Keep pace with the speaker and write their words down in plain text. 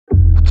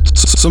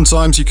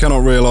Sometimes you cannot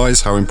realise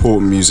how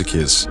important music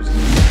is,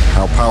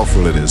 how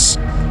powerful it is,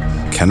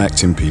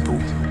 connecting people.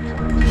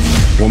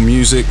 One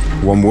music,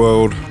 one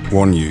world,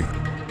 one you.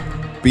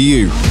 Be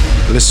you.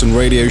 Listen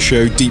radio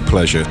show Deep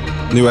Pleasure.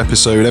 New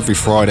episode every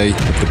Friday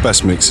with the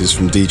best mixes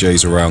from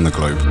DJs around the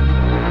globe.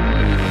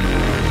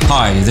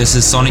 Hi, this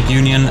is Sonic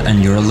Union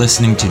and you're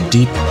listening to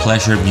Deep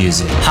Pleasure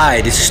Music.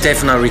 Hi, this is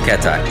Stefano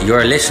Riquetta.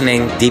 You're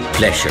listening Deep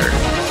Pleasure.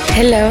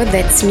 Hello,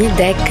 that's me,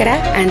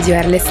 Dekra, and you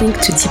are listening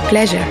to Deep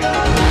Pleasure.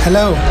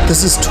 Hello,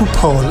 this is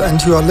Tupol,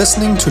 and you are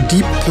listening to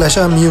Deep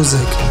Pleasure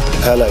Music.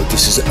 Hello,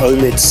 this is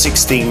Omid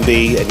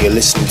 16B, and you're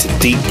listening to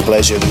Deep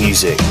Pleasure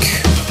Music.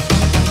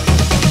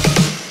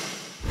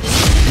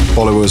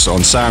 Follow us on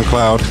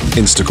SoundCloud,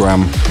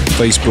 Instagram,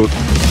 Facebook,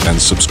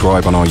 and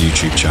subscribe on our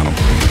YouTube channel.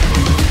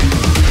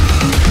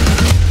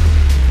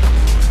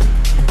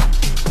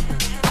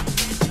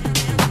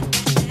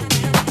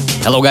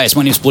 Hello guys,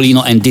 my name is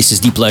Polino and this is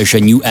Deep Pleasure,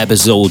 new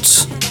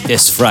episodes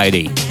this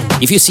Friday.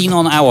 If you've seen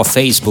on our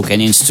Facebook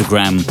and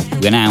Instagram,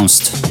 we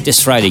announced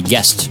this Friday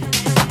guest,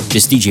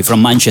 this DJ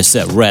from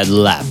Manchester, Red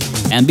Lab.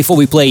 And before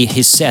we play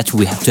his set,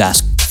 we have to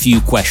ask a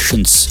few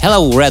questions.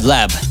 Hello Red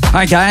Lab.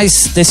 Hi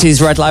guys, this is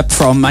Red Lab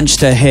from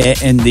Manchester here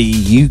in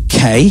the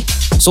UK.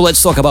 So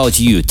let's talk about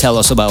you. Tell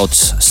us about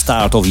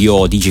start of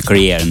your DJ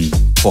career and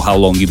for how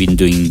long you've been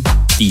doing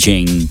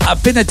DJing.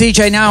 I've been a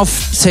DJ now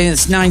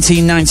since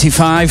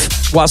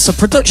 1995, whilst the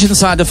production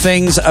side of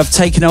things have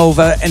taken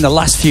over in the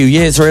last few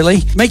years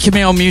really. Making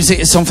my own music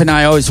is something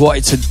I always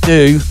wanted to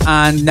do,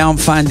 and now I'm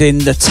finding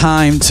the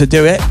time to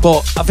do it.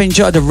 But I've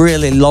enjoyed a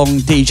really long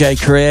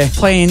DJ career,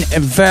 playing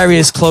in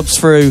various clubs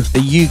through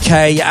the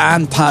UK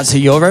and parts of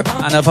Europe,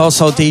 and I've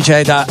also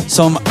DJed at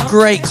some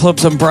great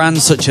clubs and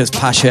brands such as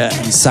Pasha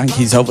and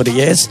Sankey's over the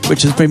years,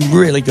 which has been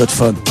really good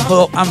fun.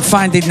 But I'm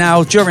finding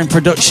now during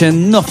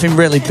production, nothing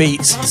really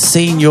beats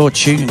seeing your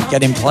tune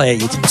getting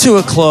played to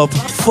a club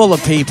full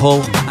of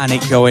people and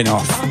it going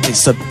off.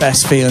 It's the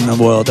best feeling in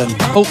the world, and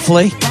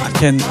hopefully I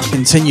can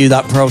continue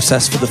that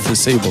process for the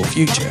foreseeable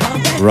future.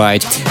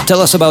 Right.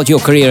 Tell us about your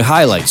career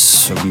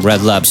highlights,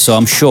 Red Lab. So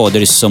I'm sure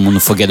there is some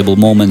unforgettable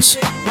moments.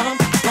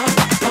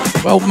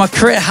 Well, my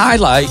career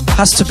highlight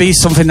has to be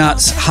something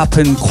that's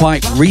happened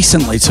quite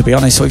recently, to be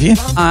honest with you.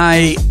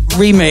 I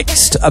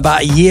remixed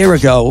about a year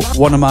ago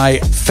one of my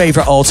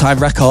favourite all-time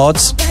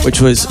records, which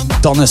was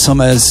Donna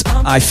Summer's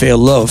I Feel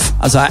Love,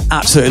 as I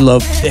absolutely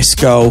love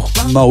disco,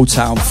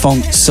 Motown,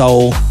 funk,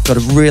 soul. Got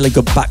a really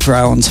good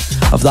background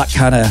of that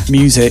kind of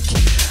music.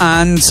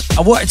 And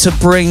I wanted to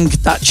bring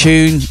that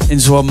tune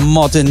into a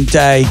modern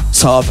day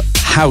sort of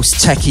house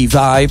techie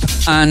vibe,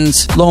 and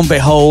lo and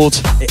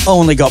behold, it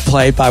only got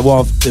played by one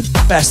of the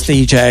best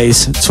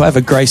DJs to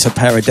ever grace a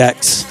pair of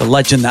decks, the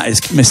legend that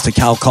is Mr.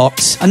 Cal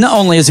Cox. And not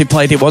only has he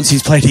played it once,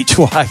 he's played it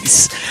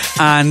twice,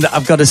 and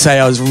I've got to say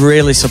I was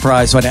really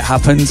surprised when it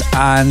happened,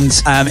 and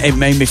it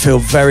made me feel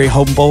very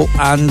humble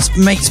and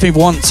makes me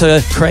want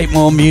to create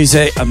more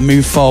music and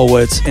move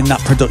forward in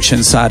that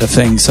production side of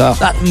things. So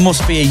that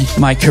must be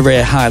my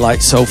career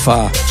highlight so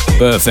far.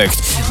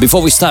 Perfect.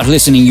 Before we start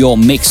listening your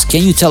mix,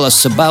 can you tell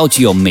us about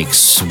your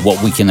mix,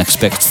 what we can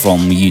expect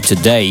from you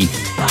today?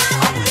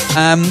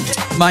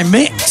 My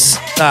mix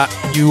that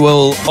you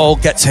will all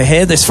get to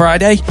hear this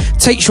Friday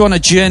takes you on a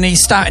journey,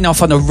 starting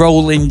off on a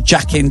rolling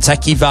jacking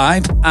techie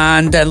vibe,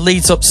 and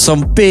leads up to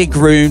some big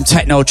room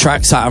techno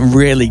tracks that I'm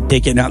really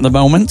digging at the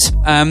moment.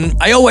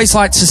 I always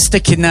like to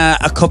stick in there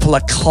a couple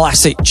of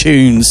classic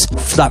tunes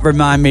that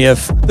remind me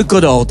of the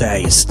good old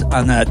days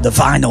and the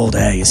vinyl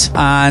days.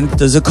 And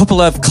there's a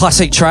couple of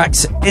classic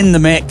tracks in the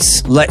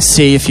mix. Let's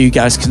see if you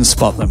guys can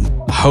spot them.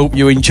 Hope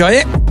you enjoy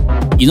it.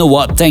 You know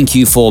what? Thank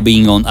you for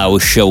being on our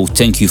show.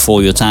 Thank you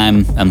for your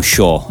time. I'm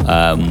sure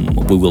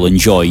we will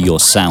enjoy your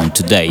sound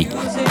today.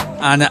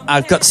 And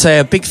I've got to say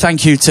a big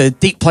thank you to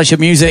Deep Pleasure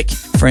Music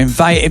for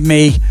inviting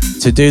me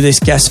to do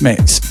this guest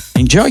mix.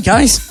 Enjoy,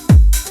 guys.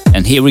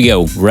 And here we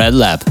go, Red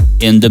Lab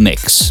in the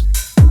mix.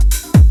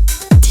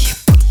 Deep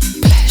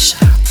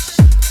Pleasure.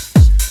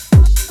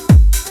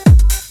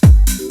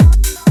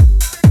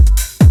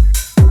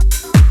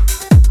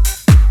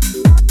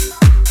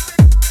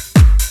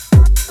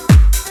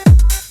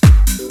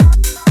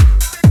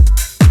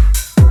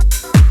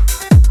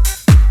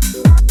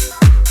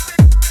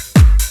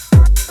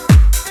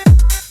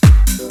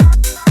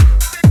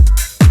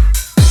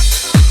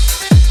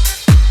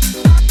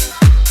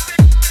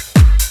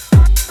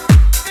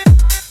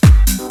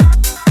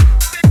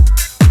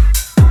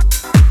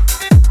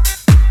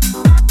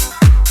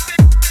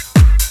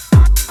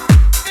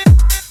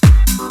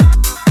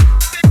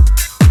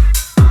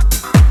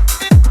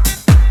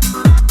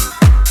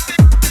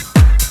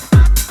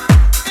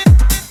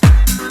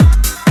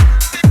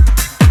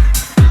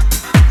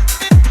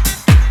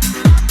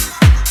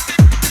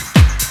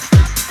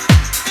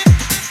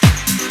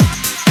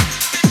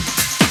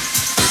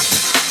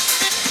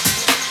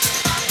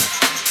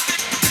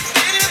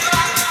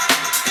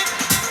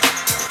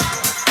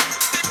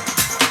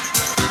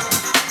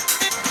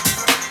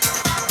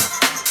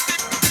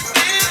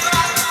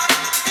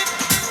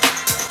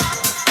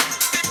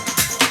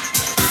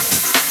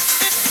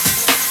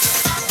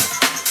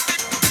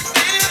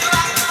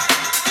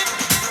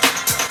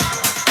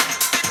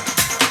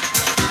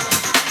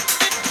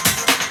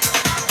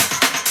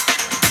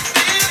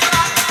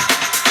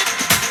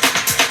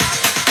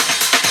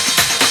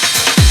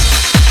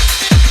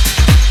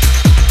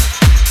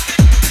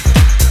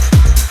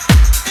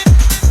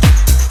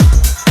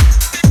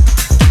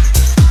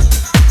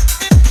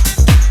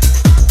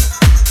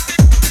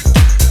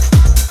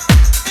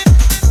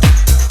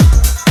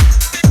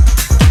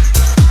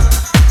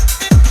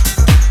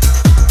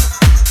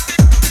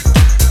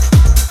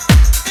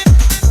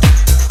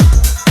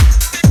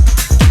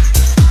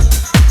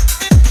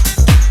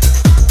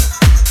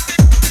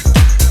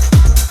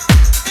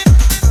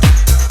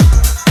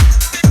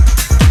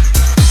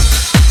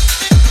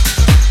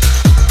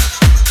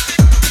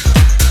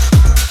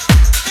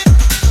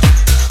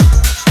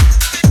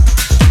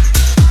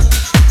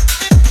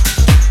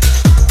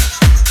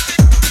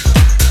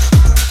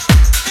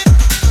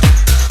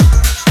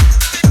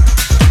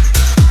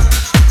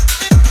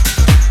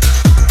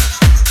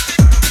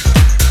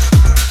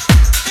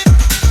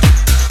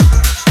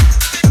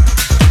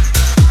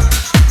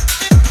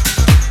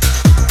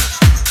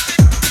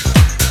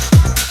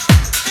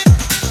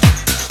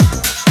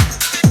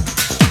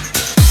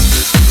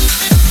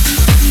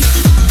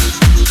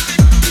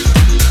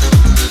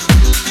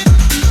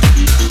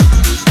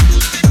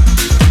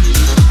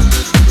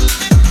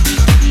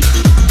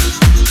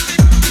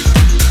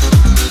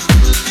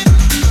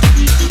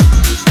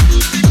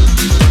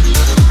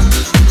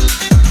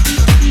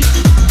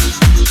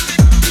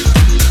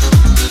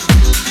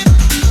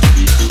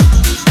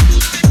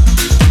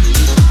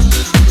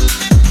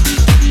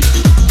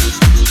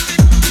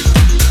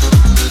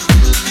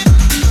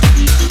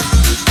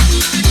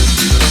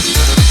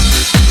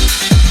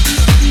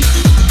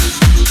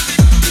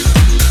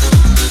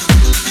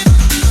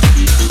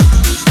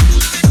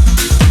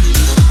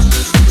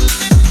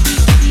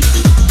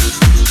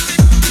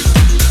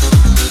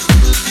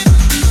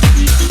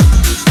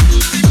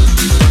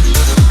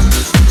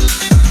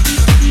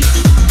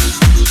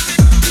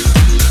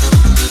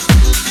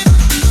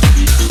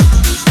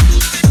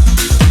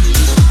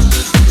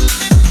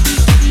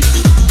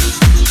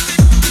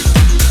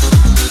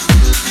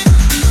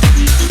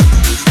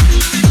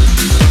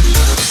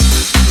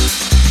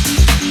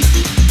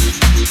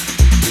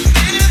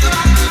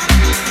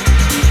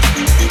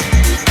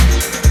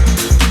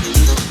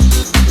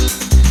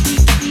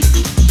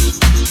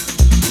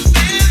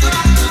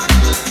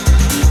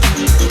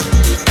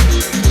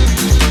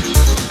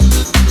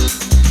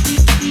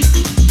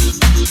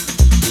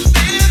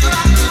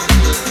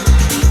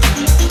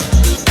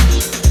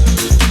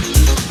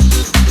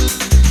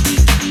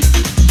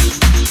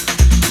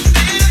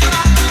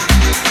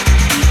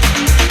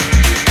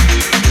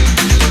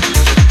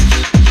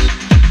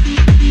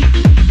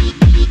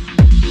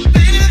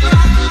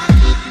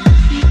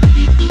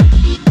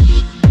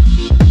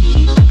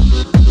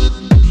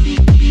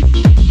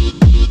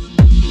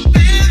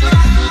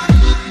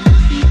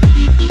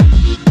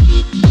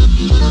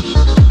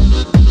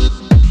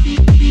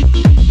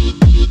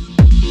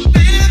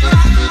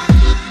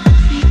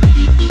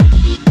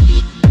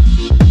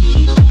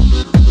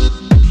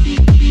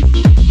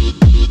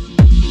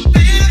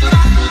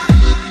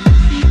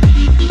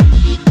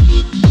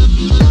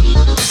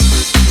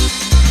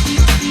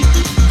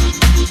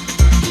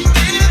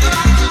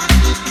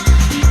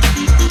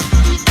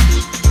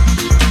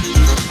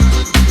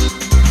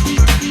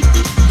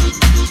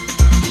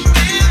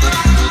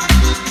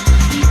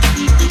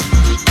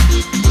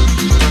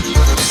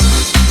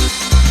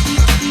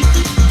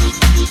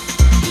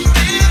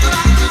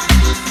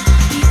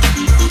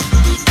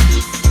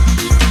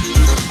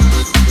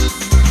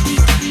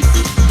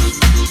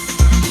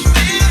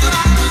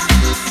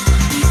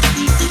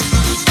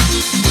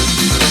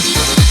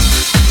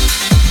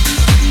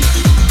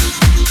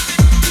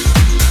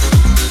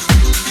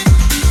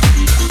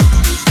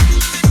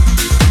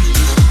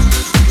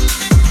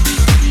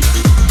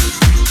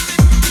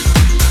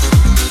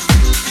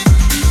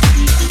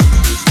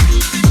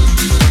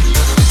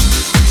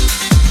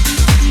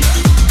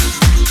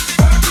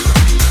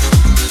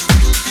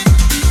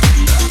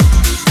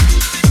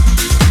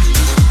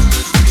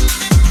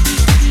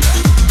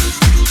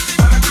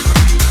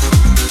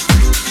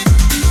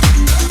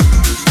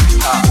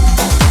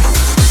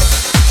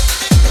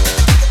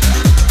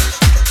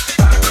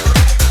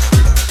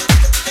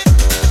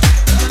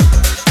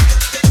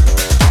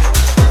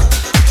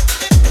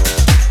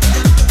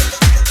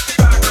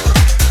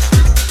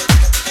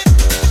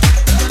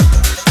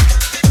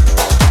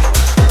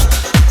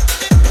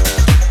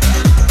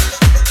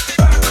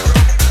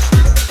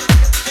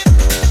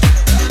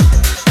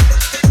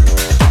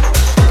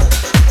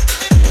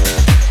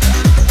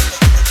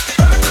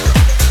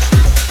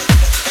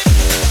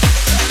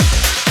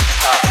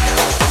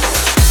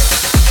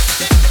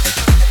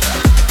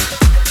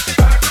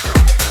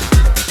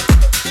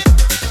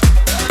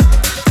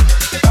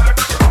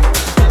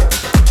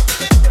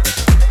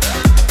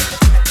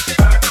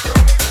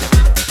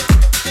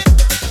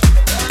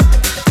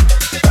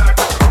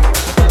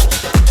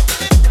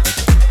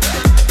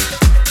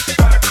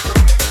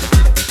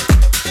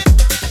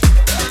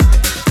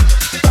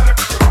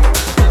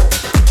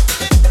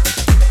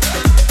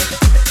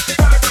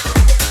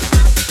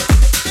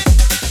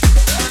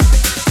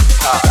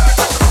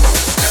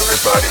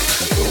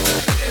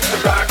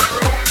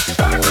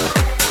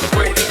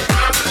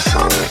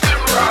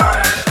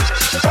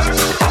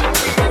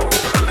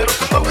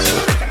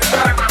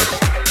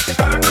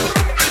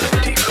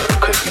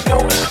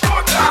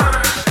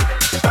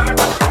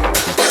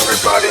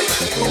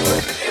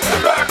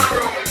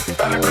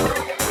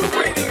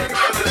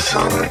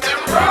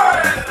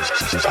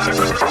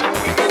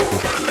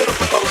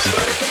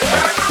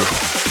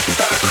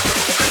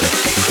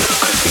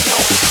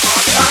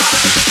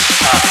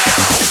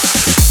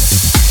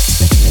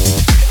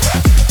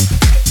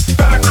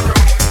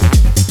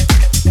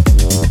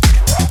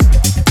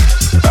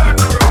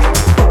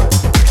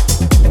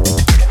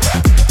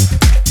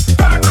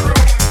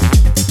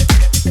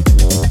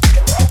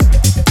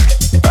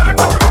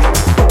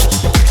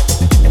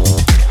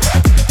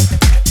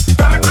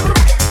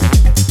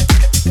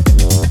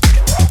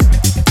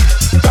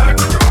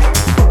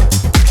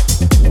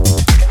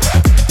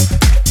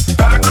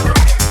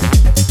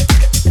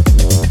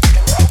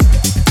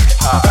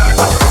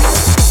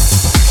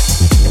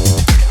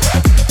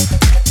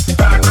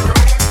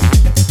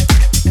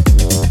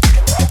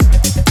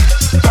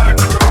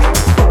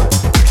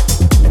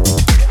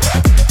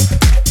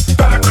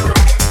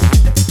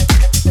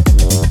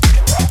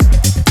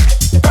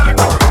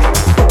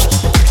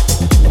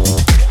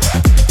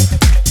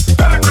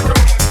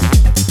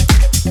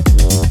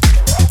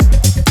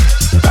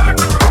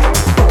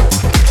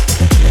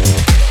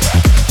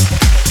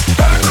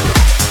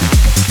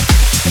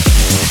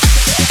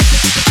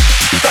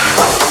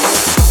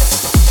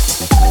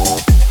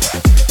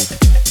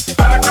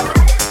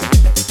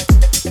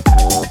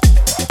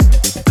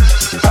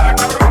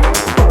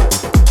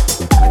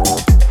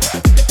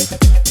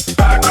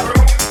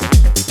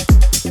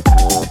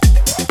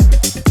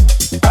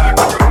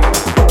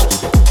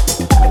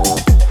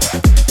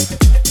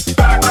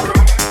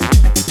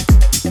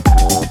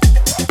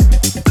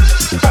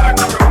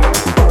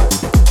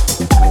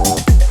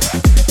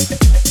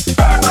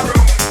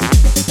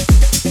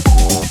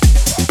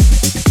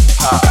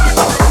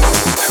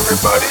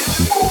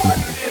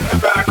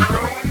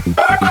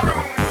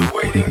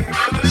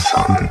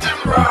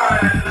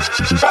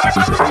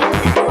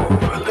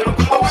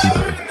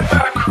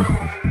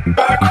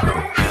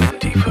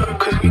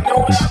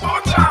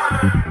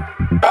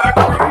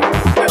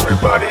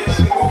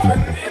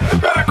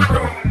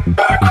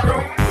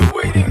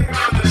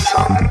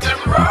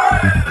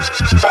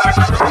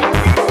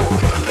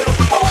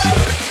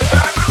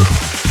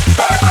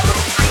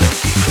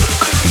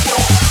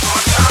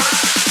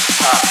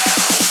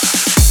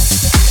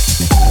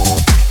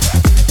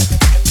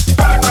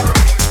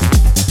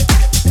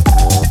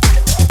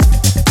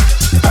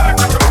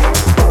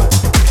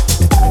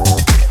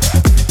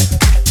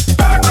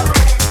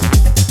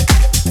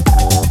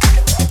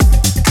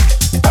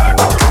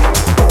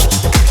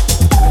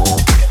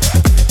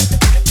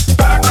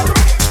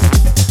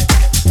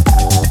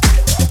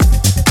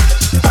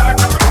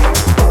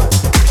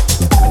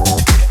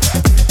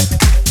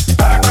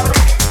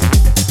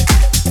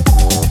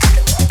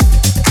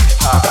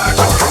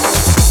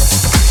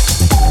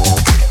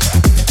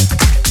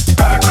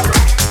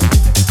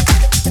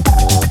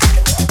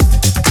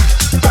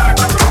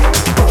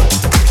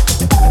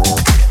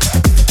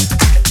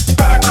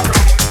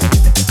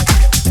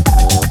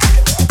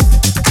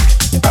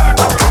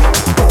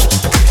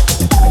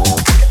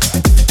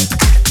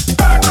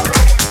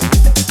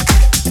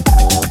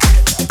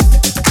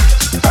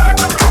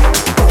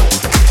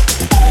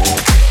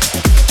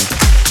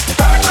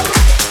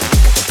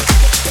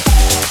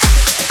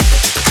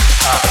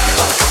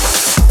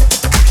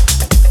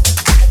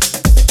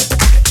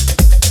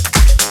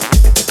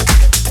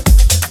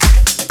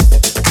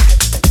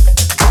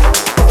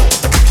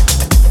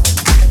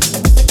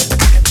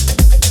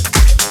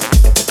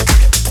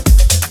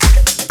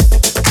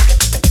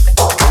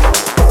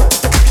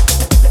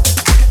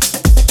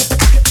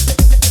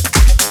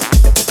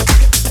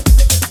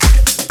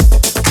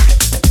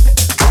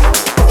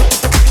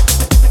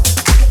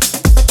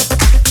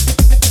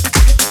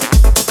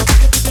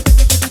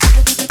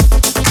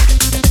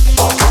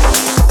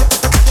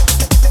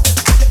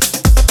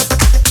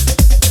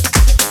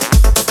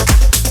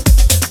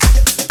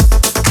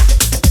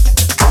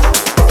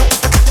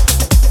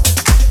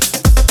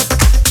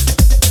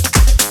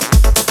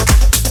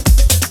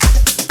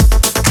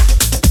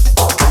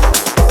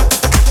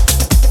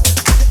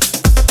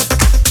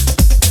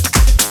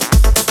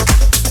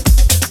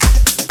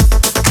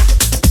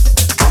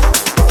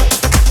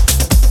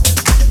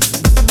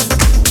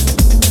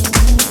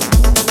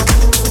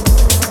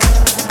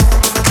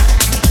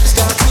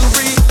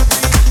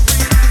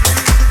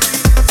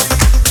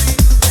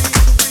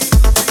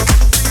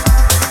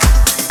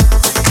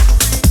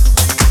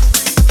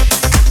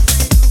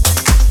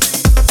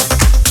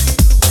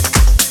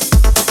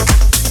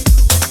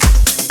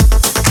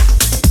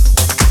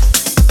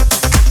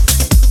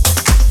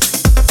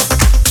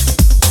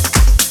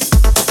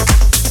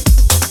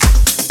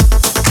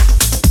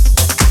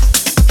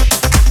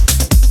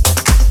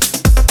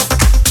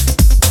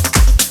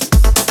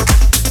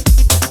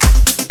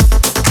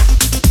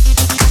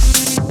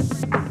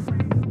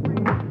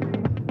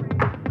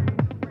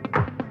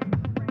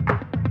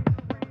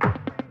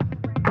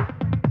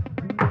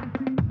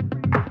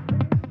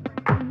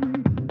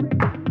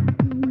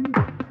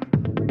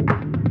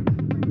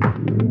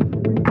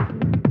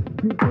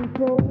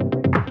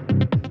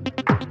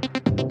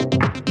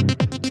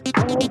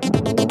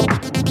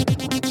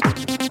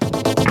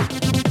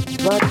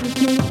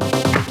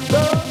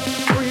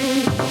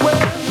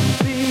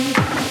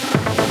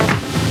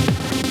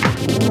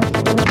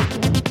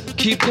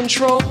 Keep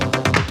control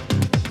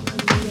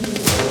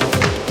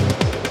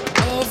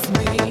of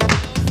me.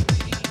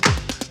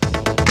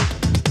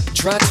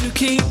 Try to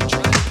keep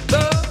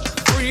the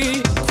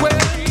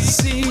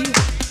frequency.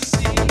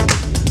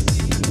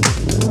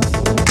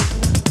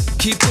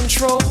 Keep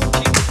control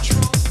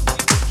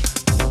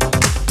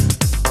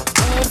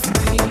of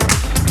me.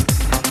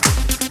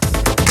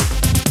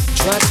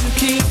 Try to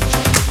keep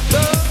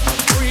the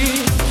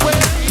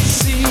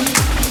frequency.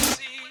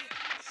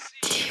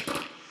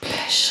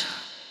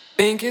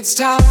 Think it's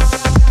time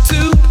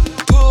to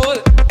put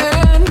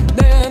an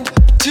end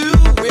to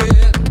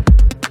it.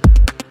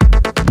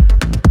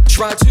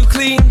 Try to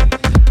clean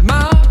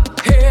my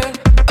head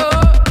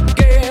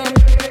again.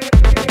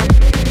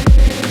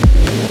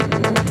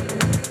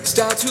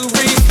 Start to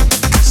resuscitate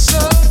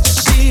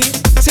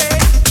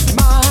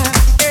my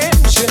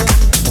engine.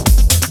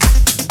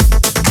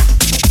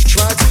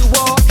 Try to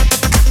walk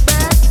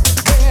back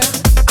where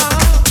I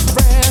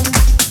ran.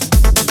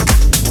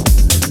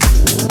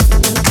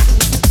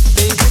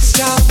 Think it's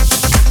time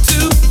to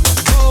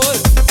put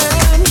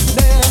an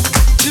end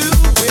to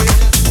it.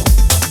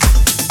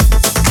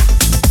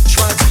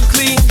 Try to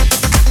clean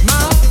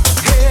my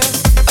head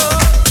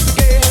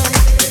again.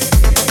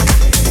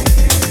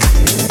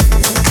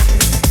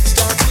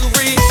 Start to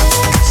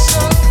resuscitate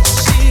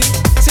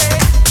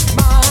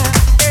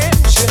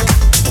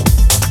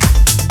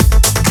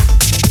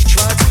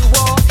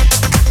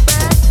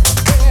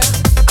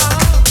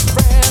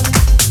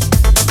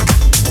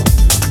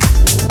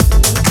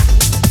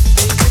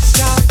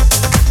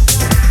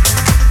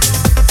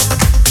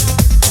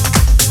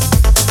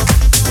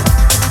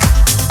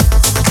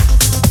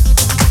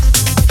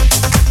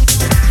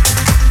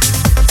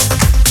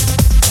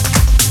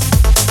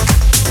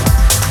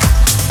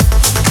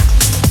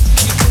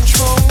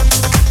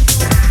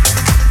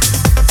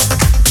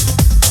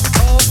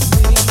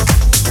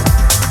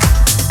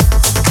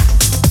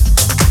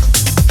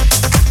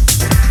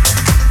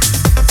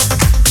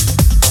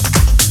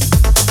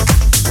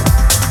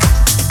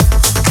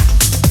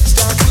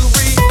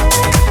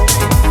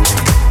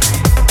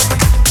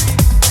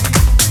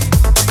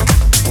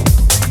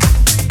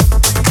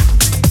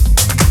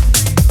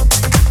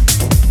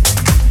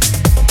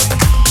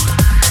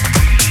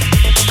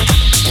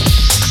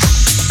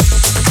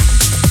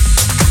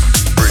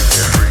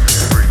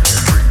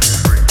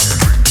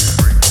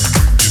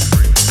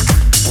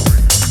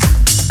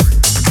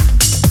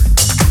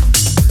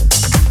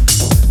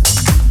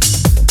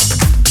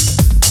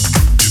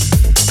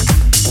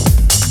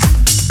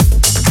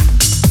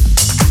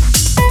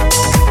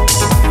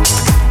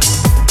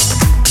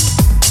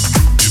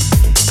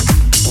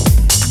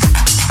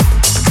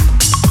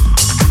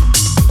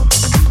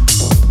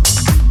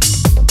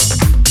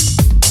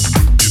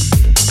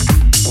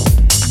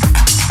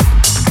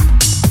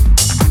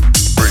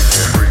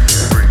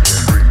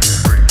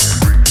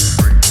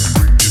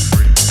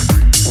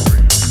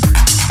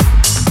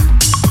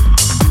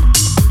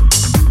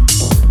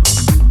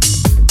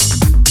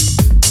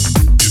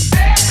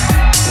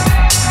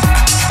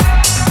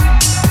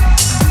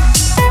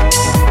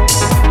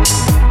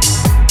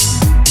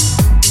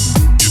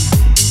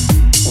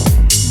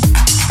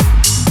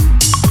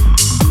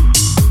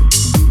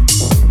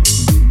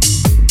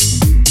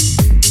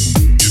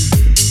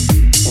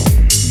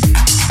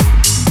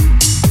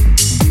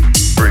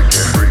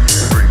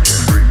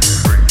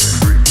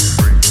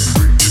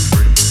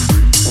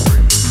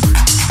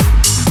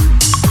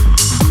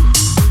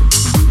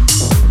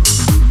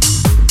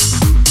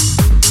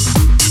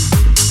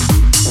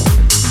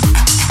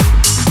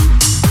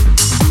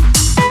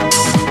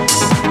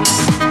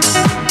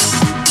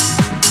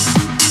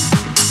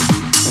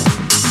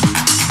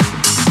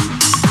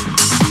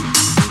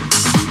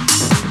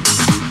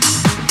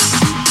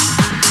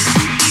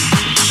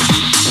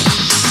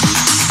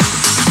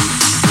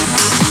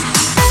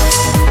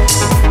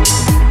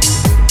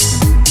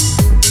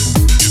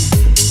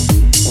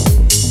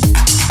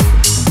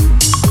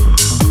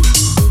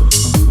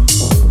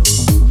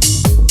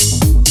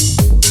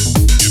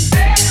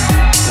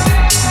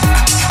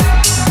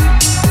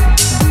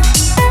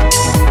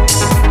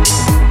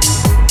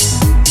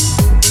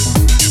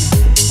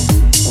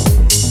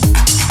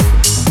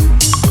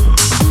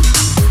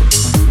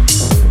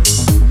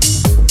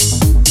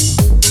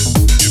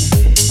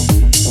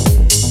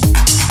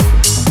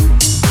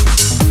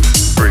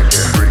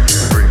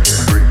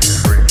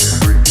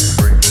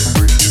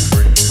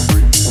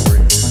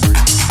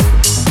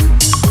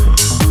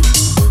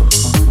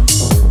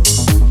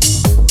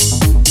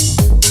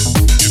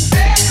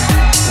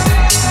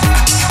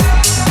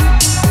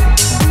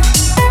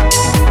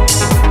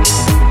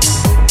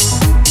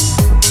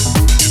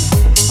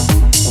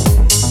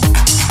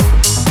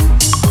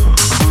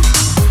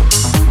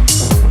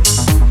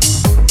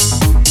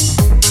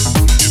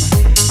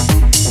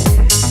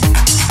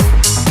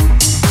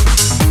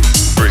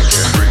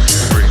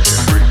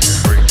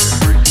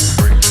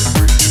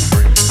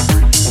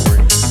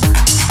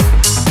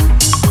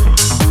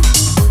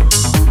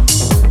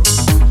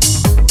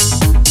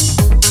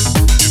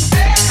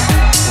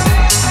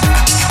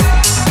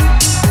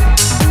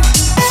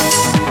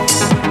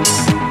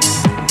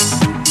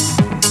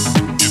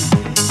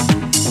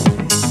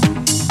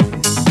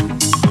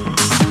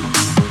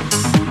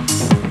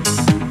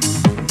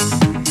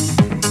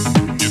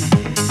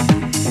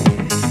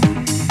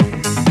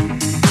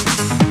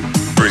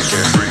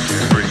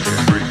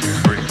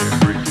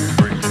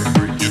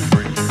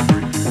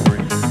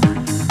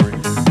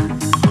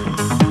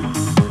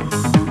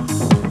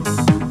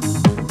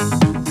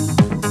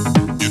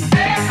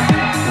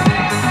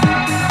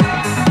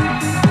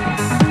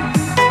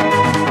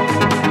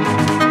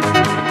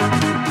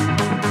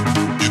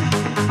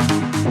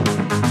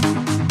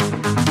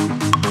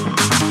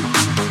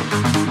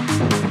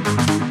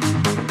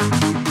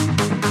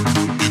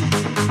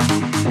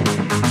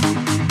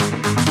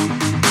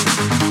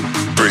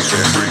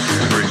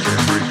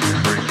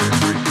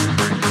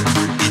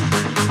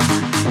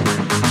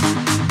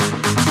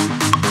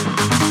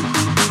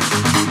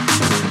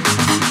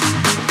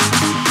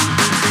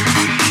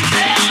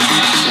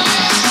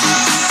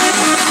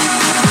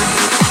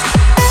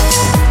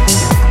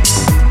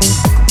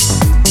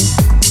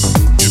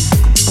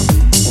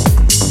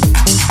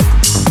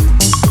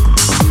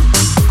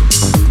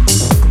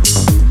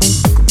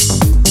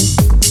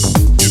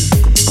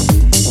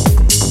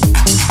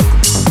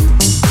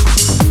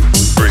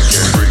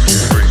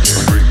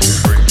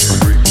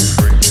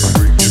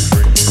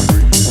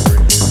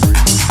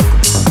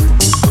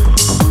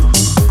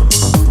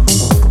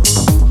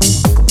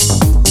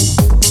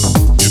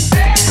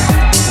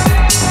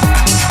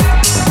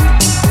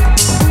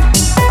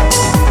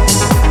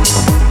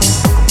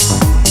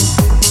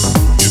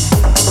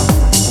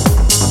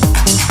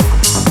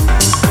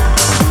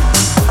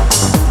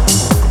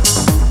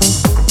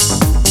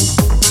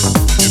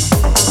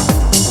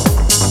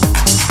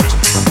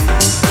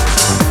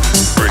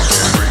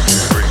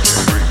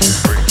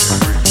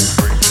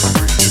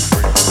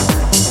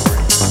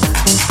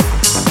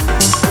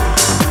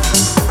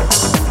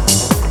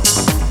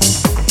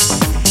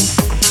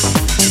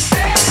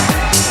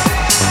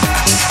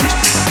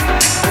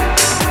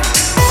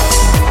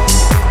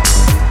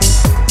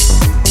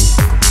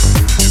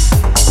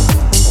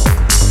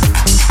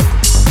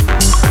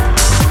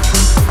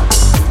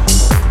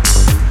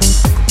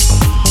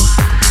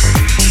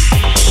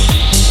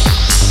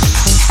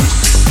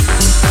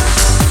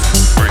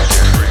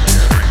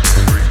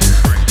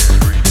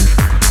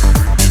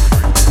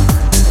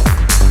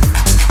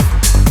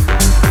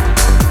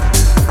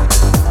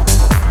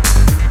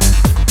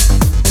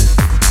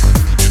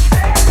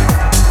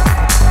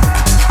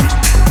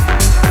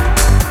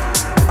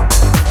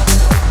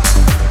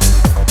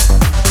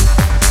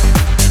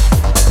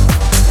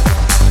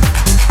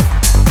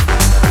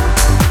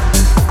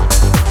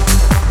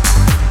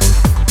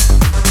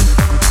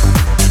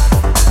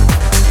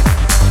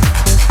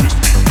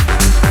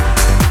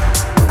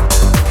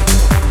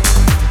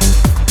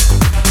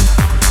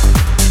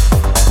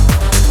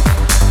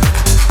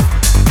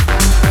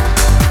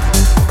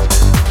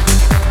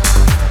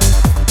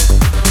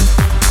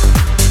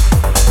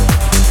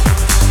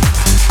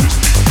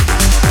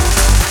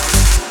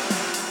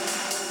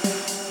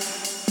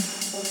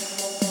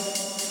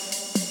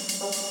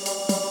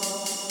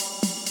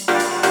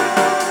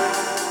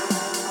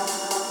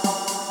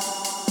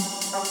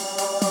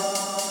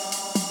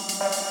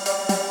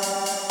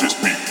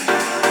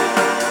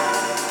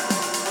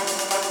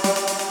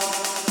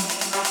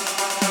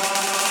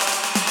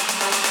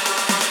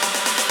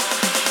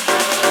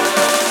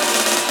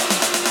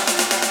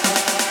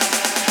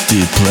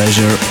Deep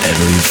Pleasure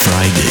every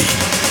Friday.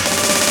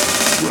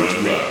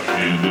 Red Rat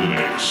in the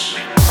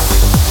mix.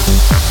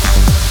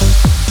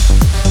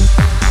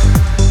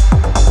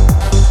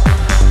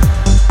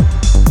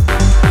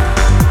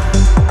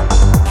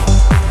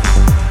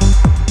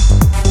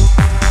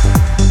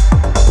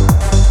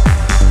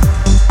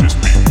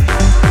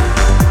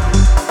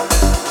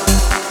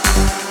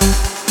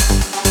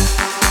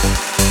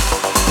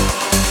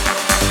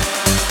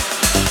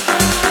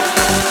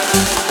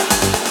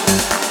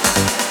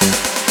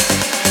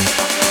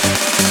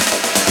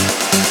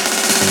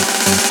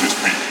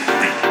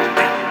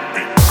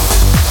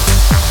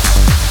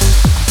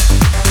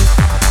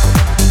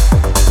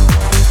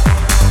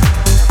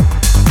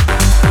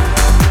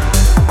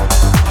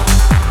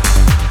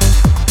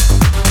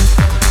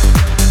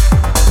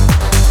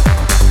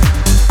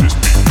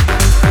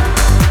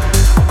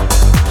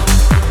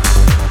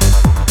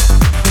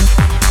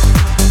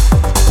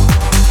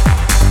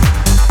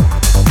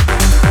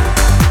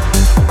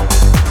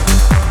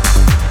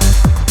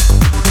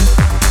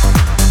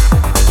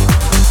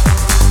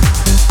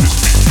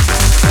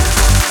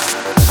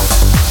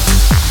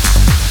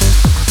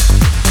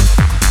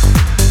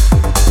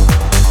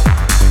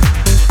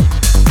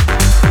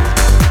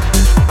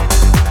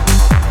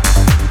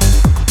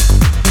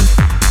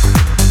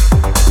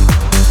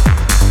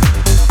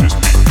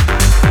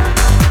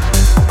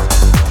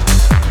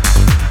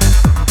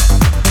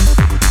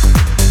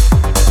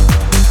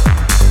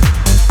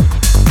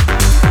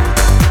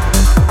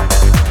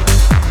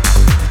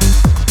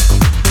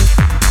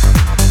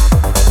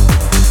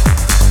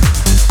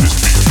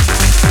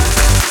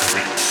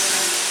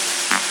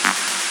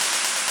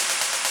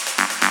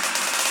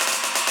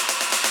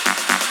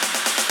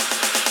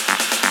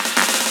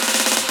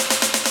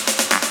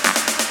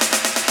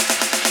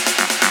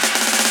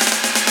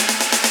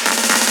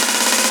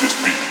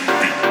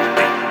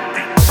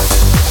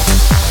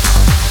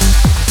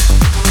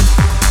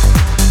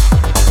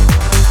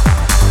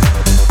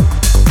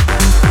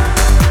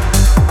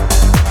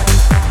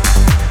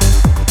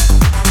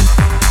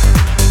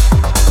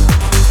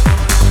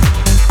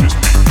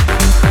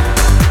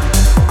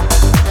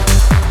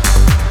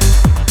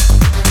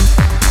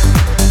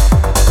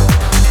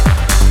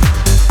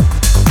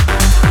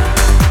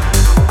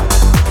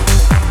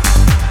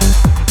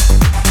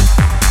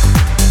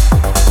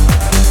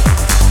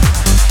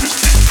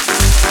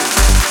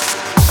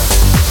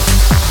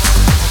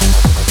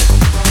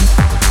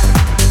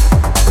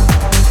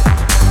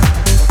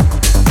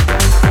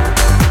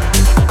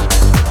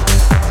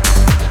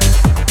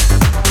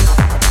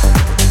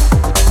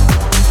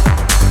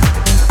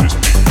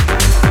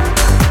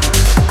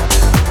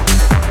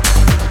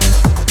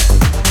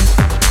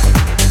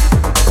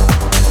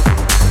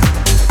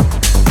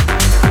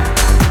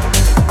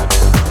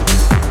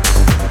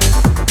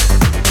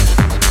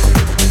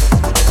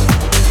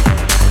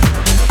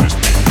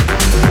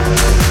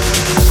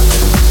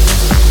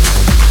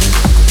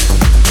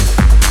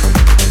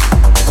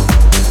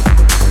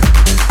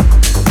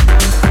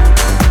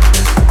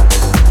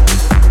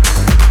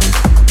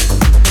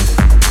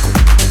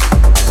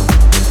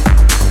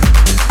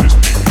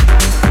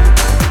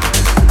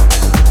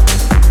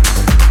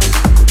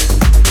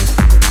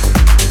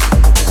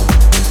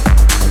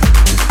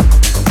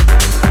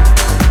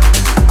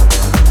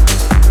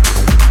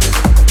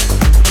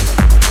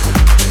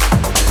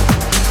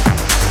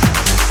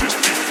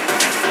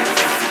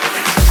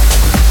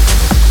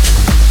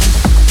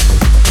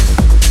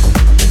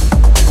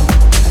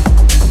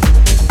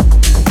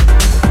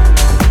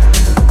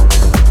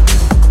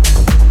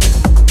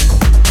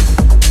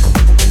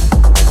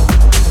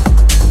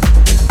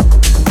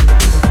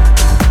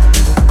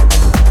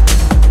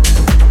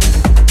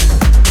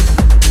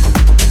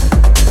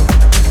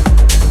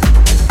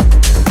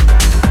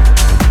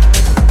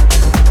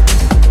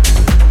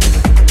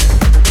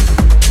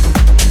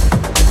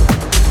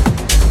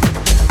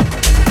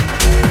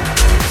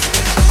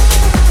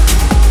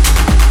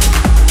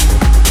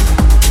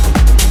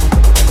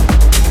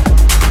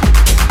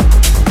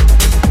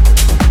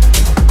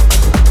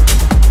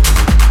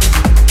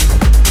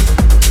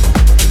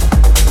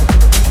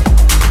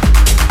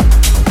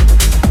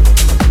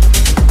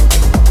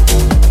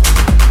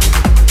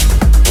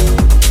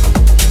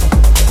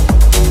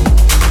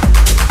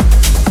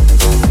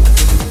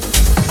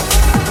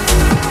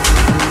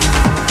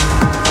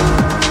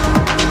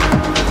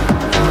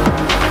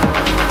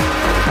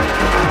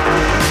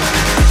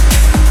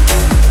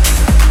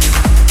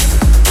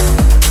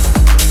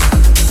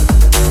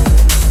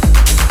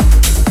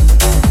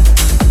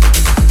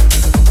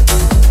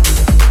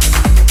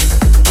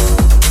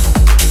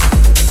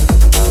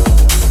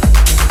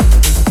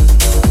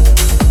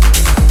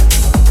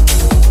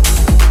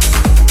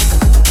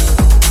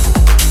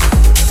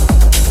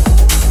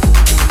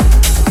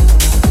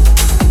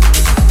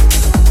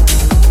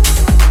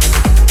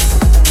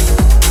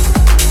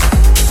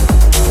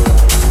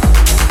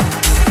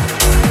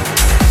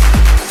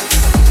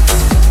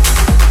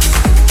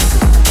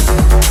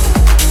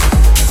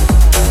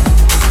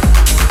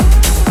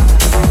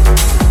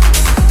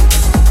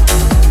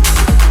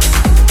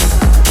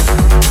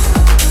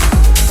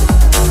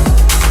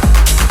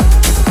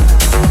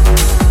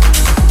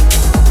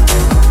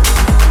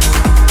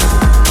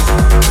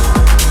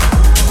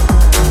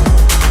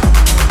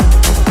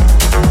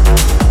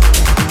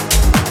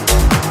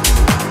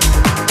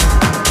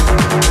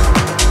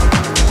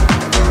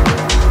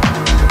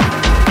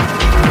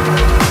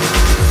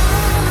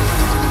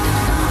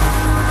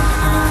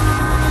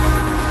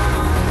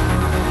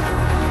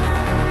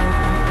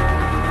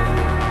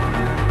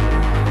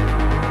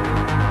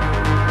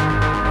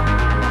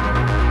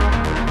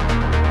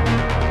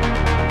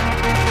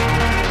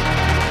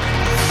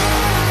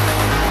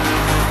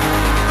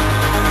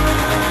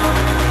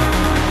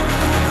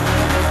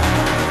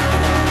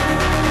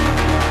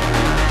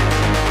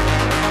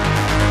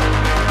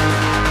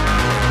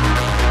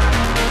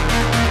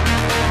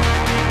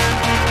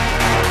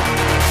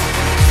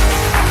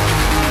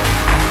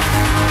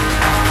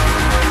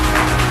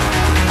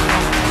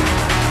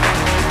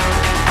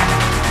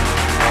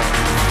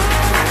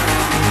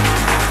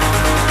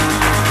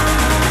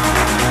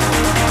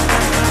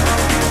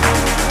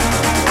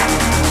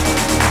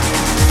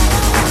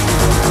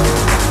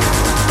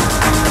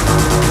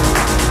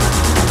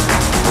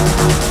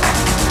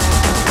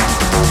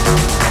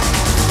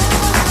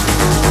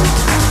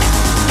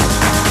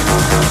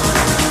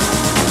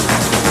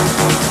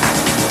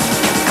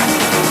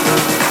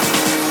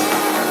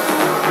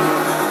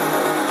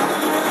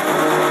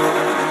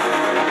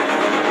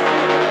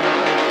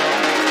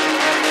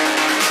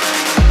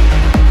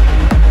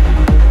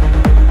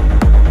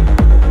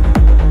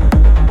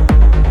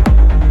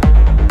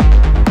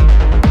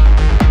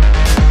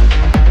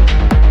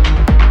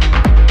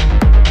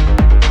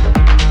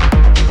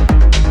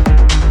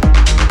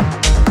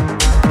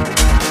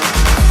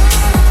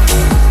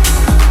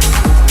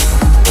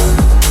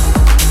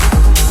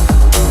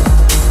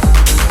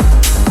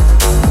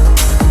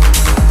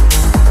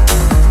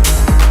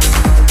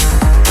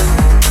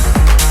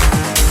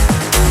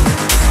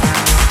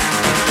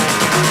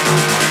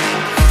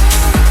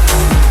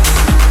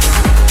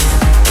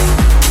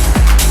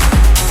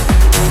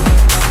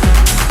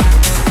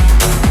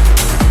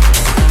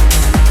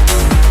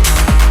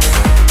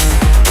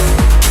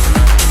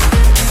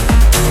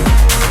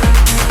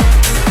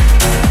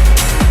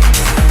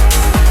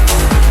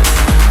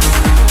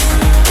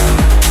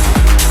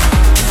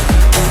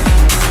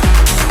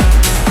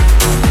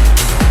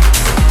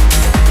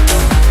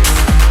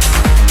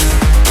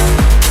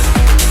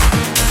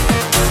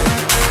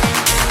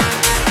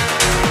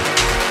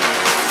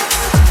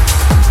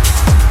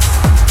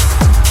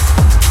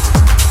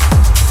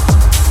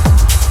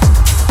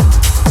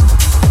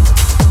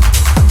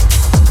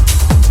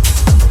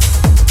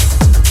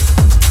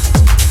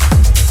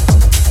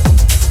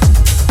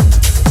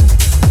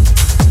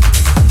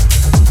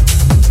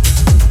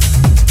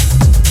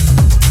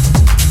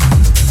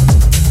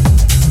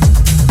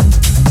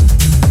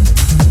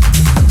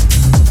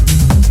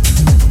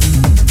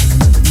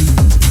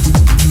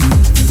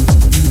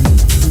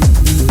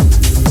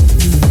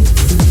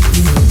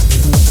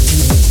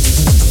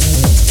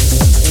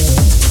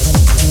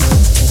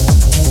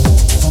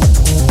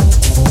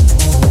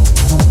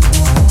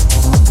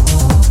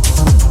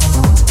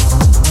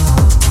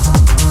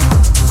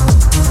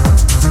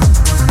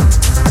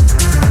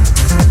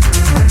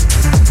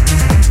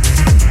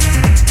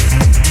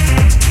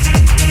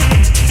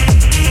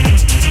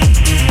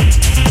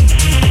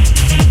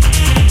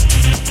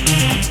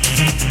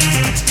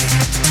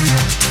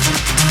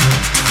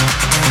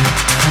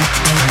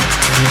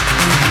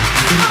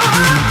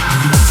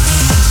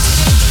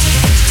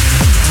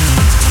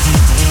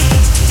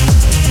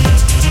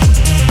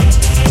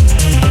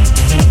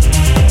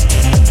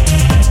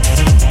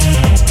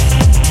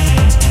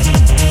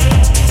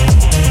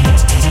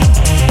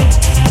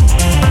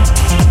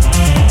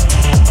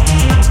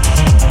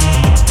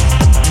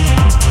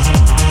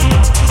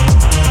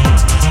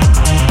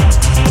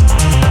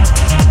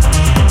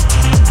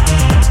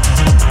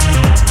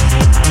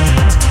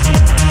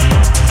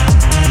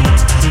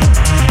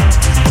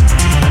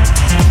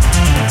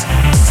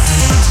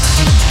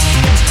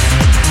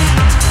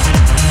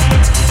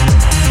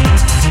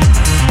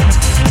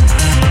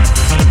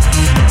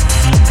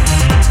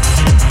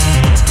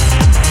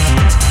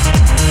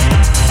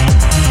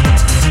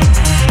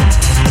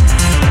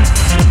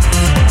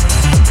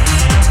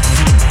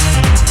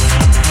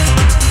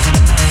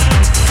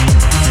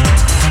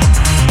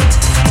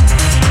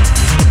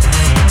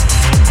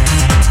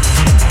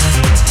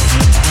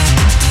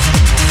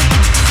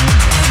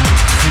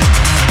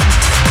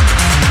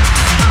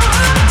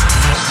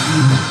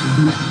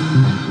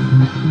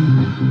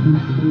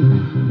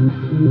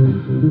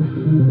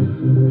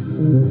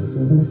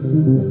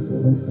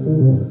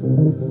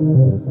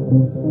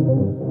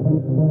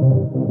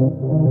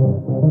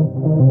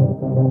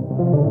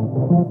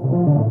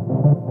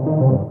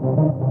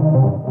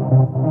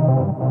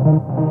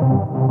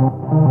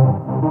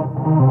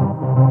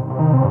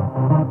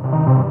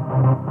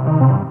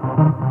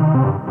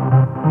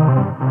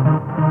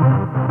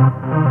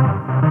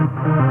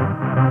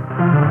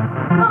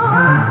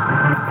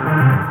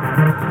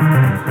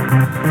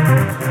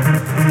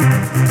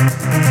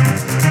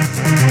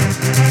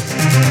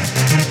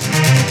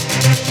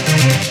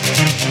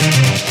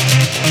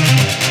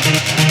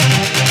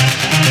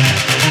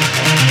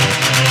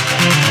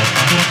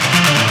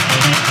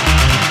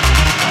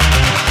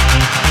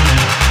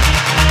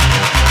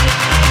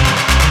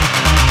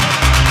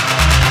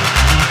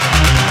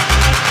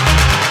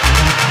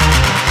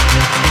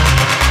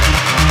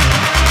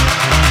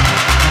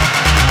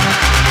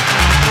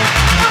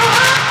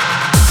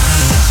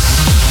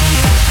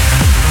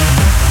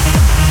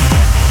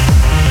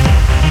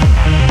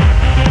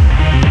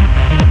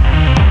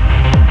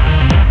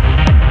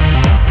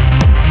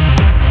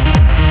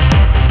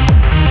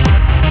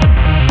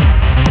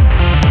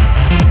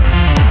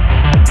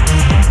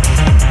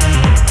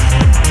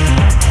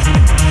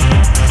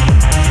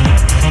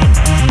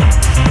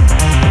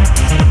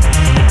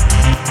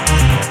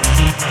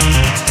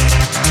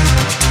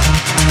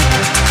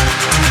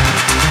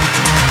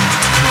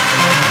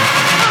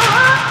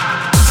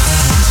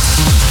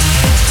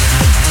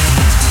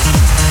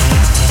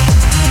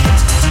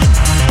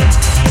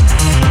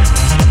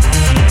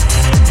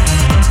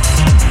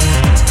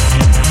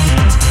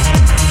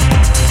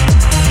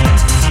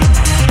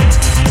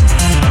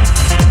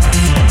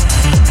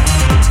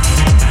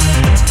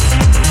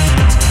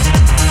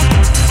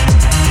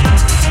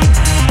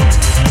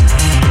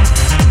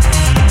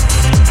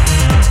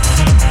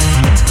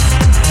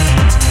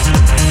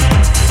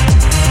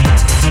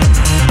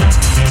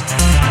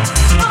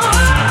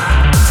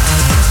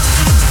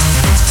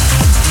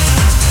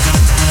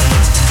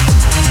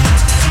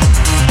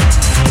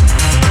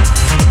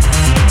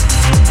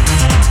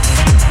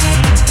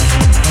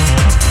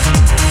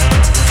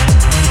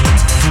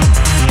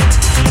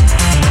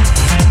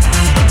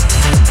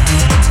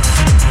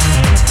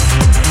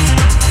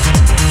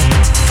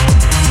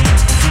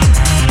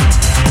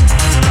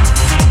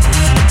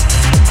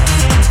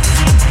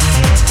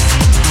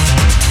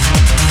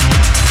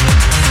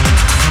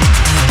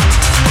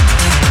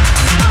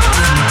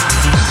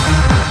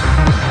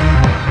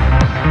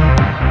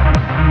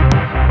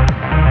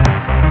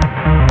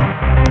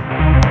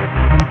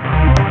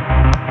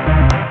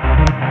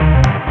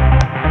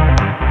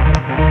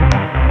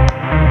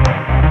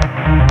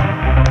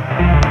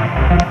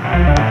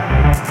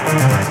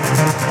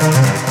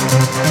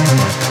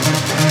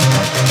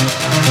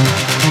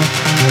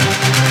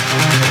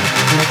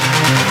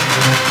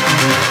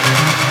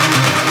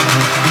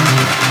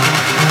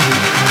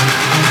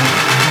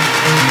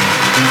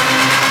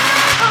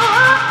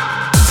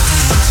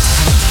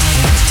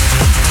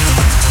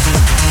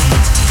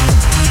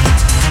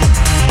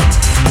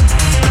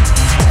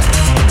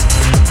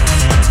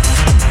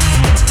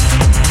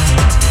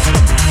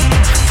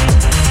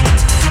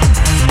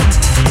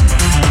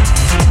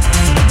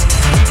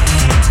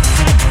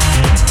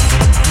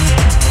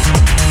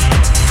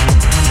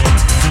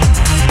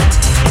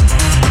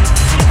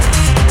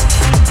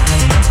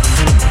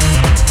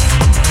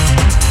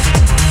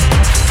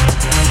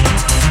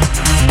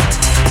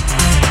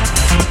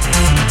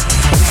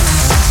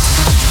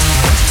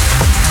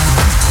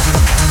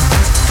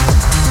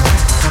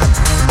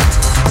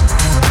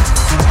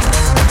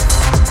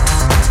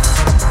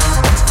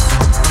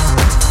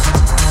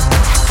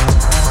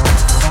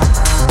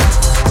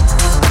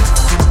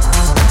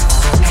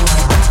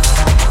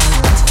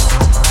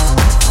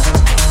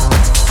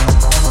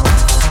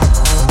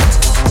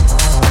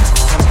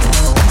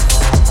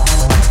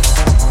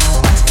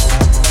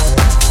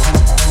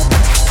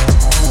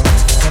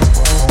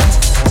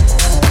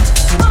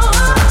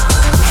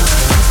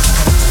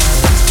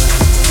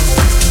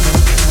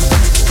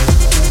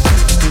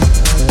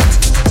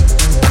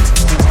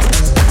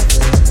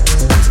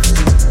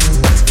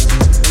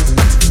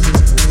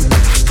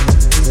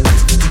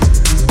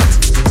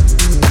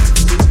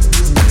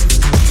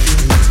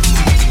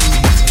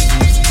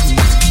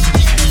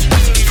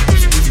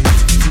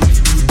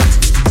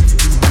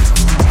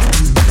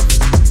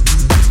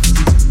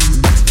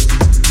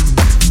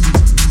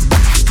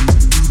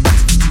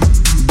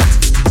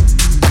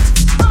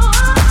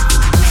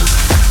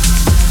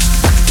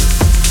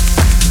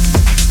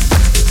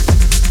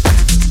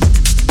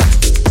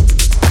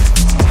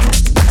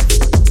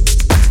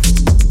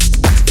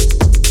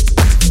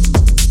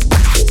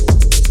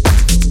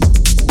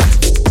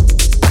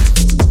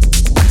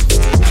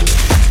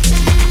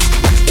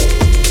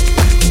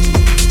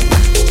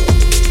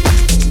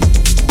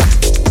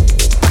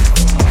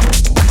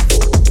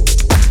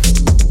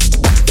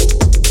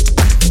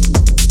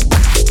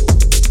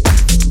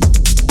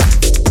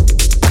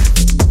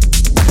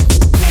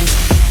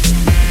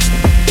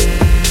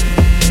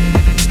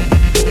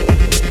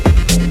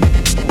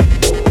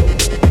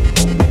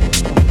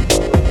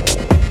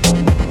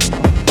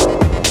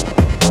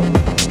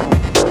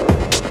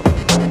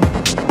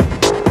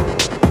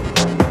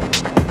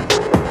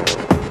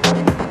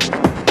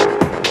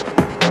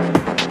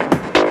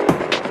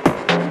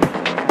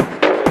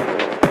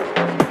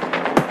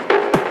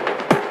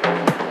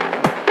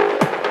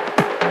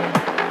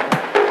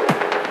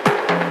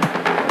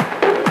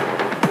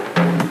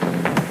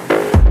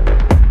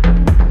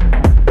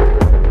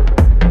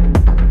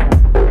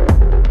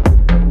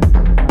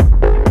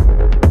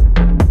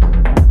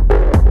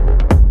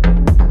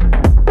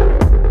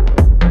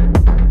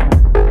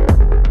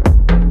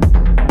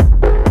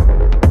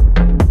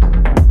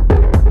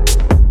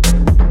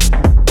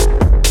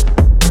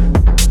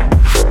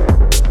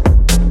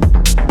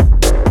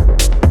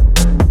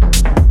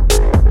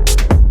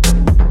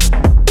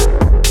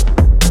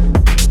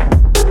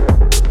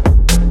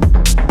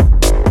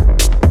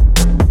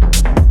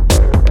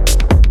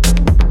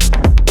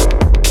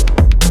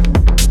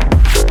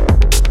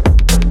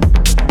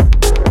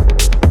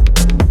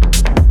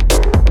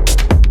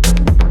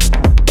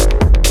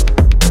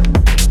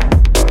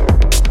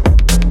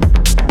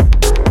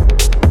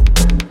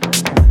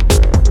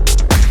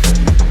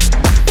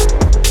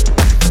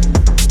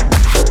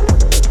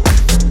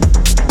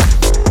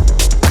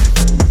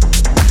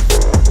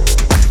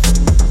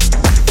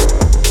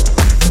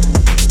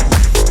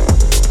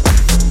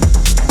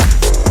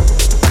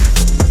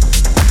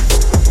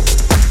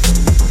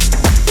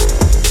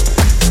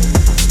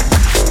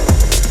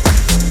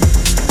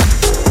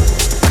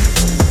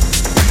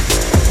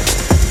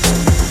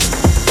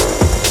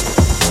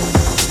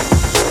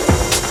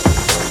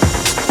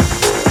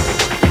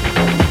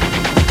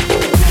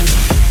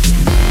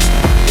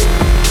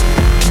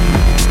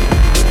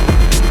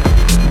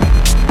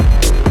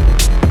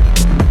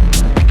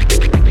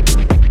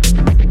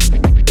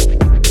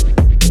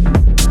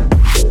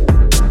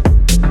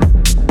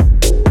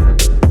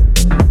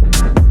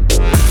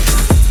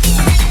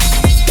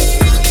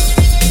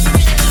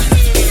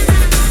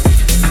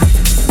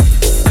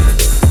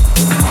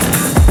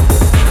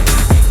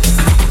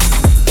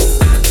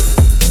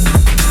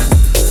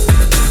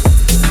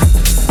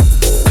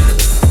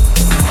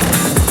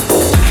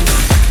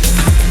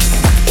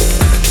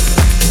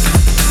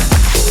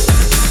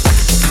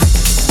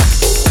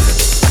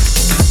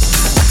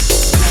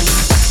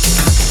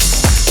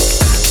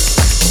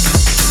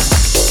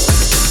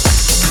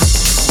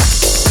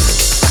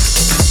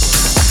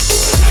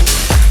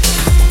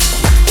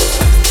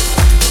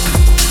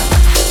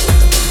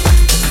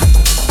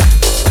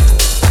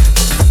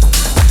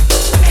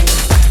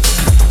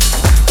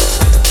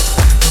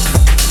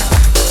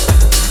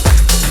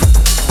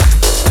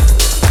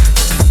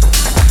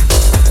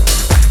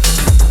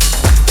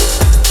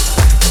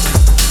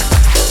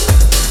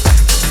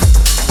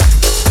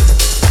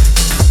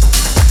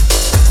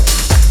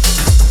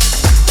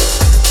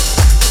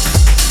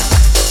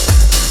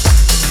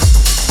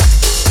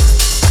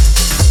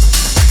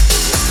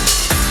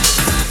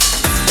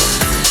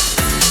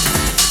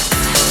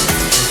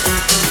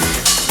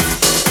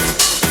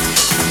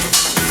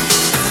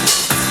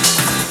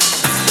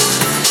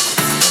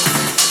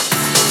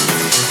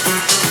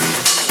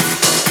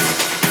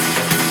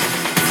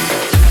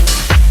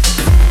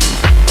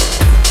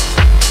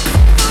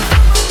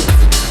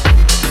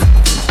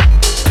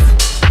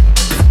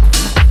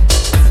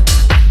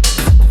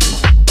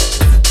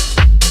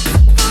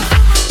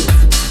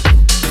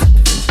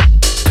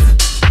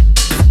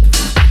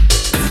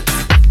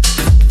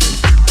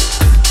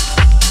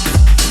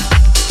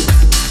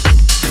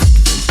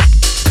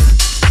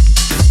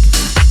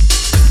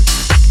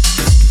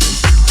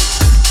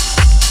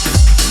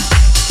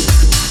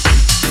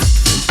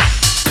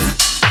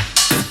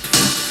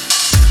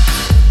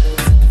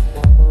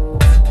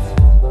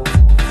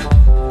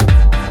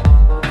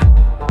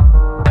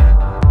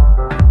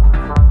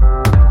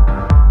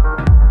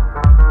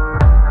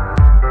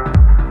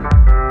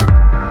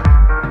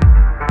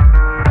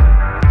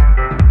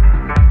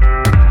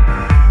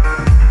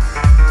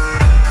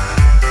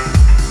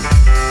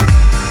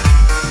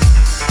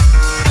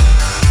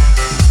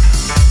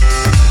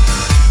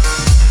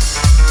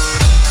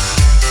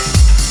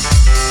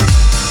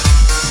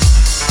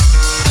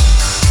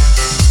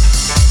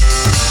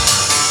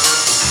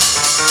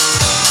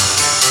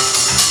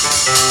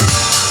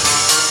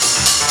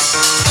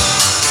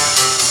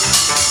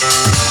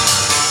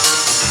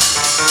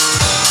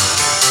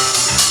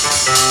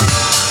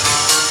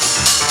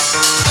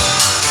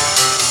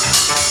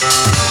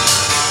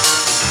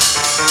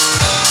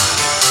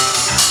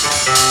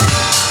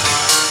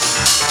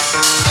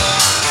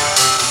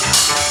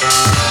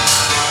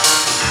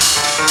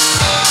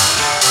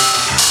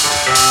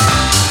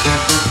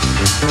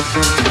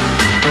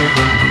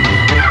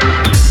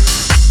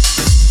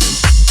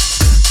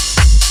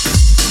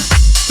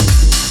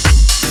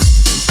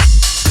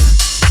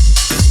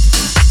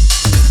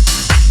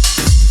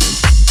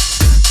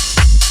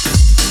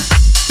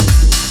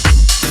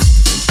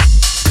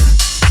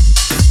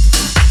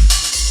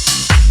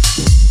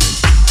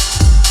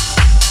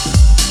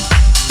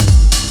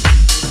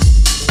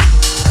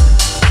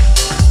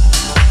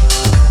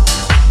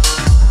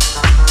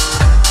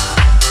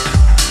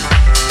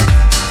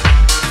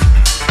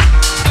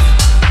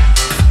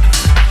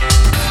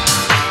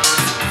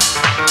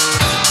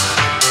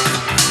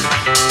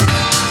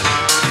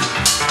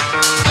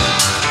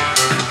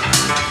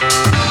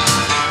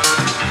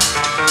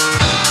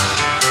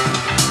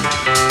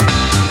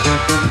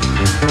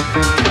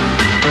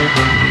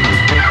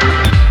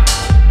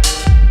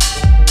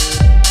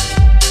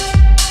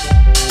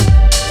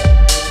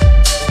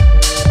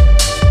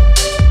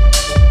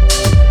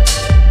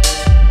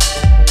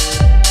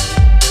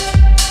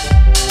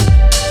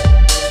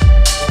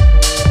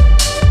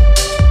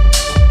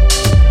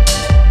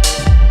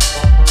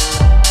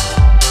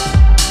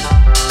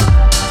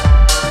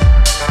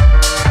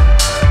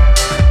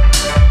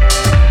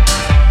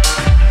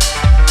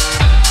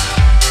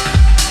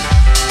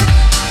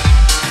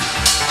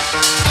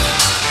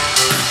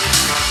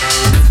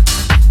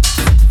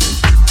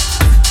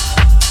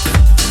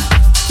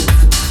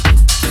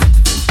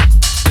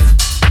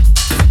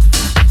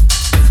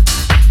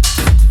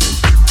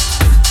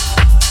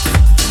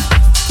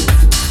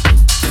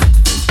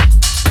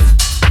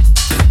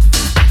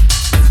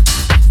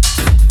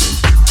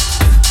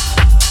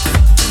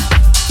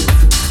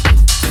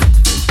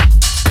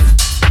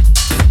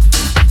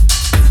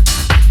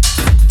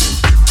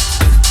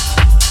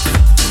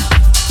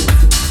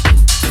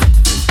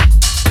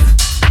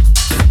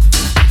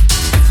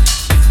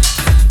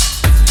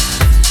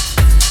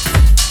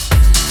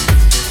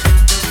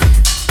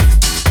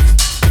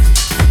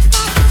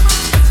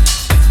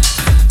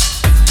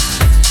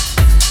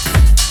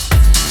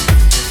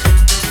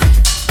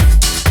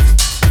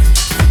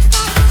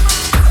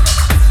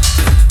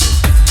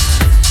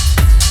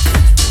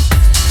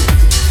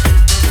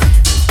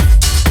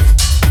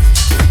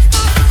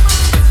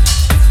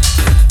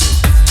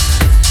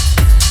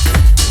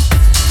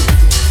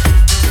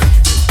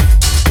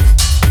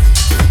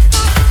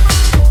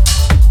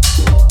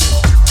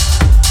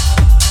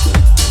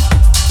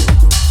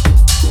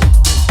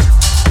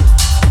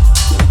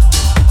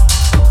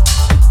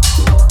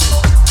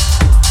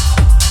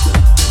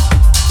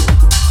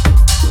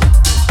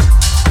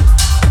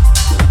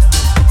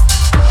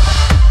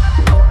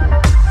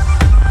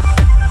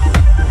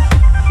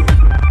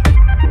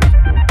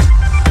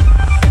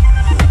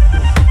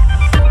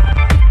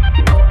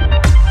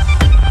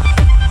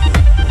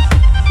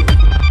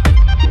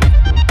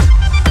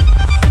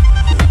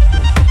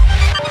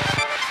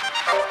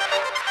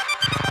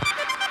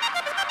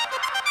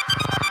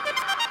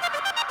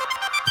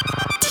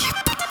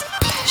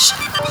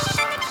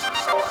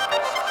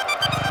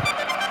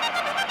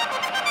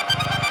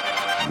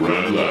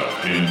 Red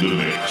Lab in the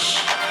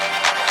mix.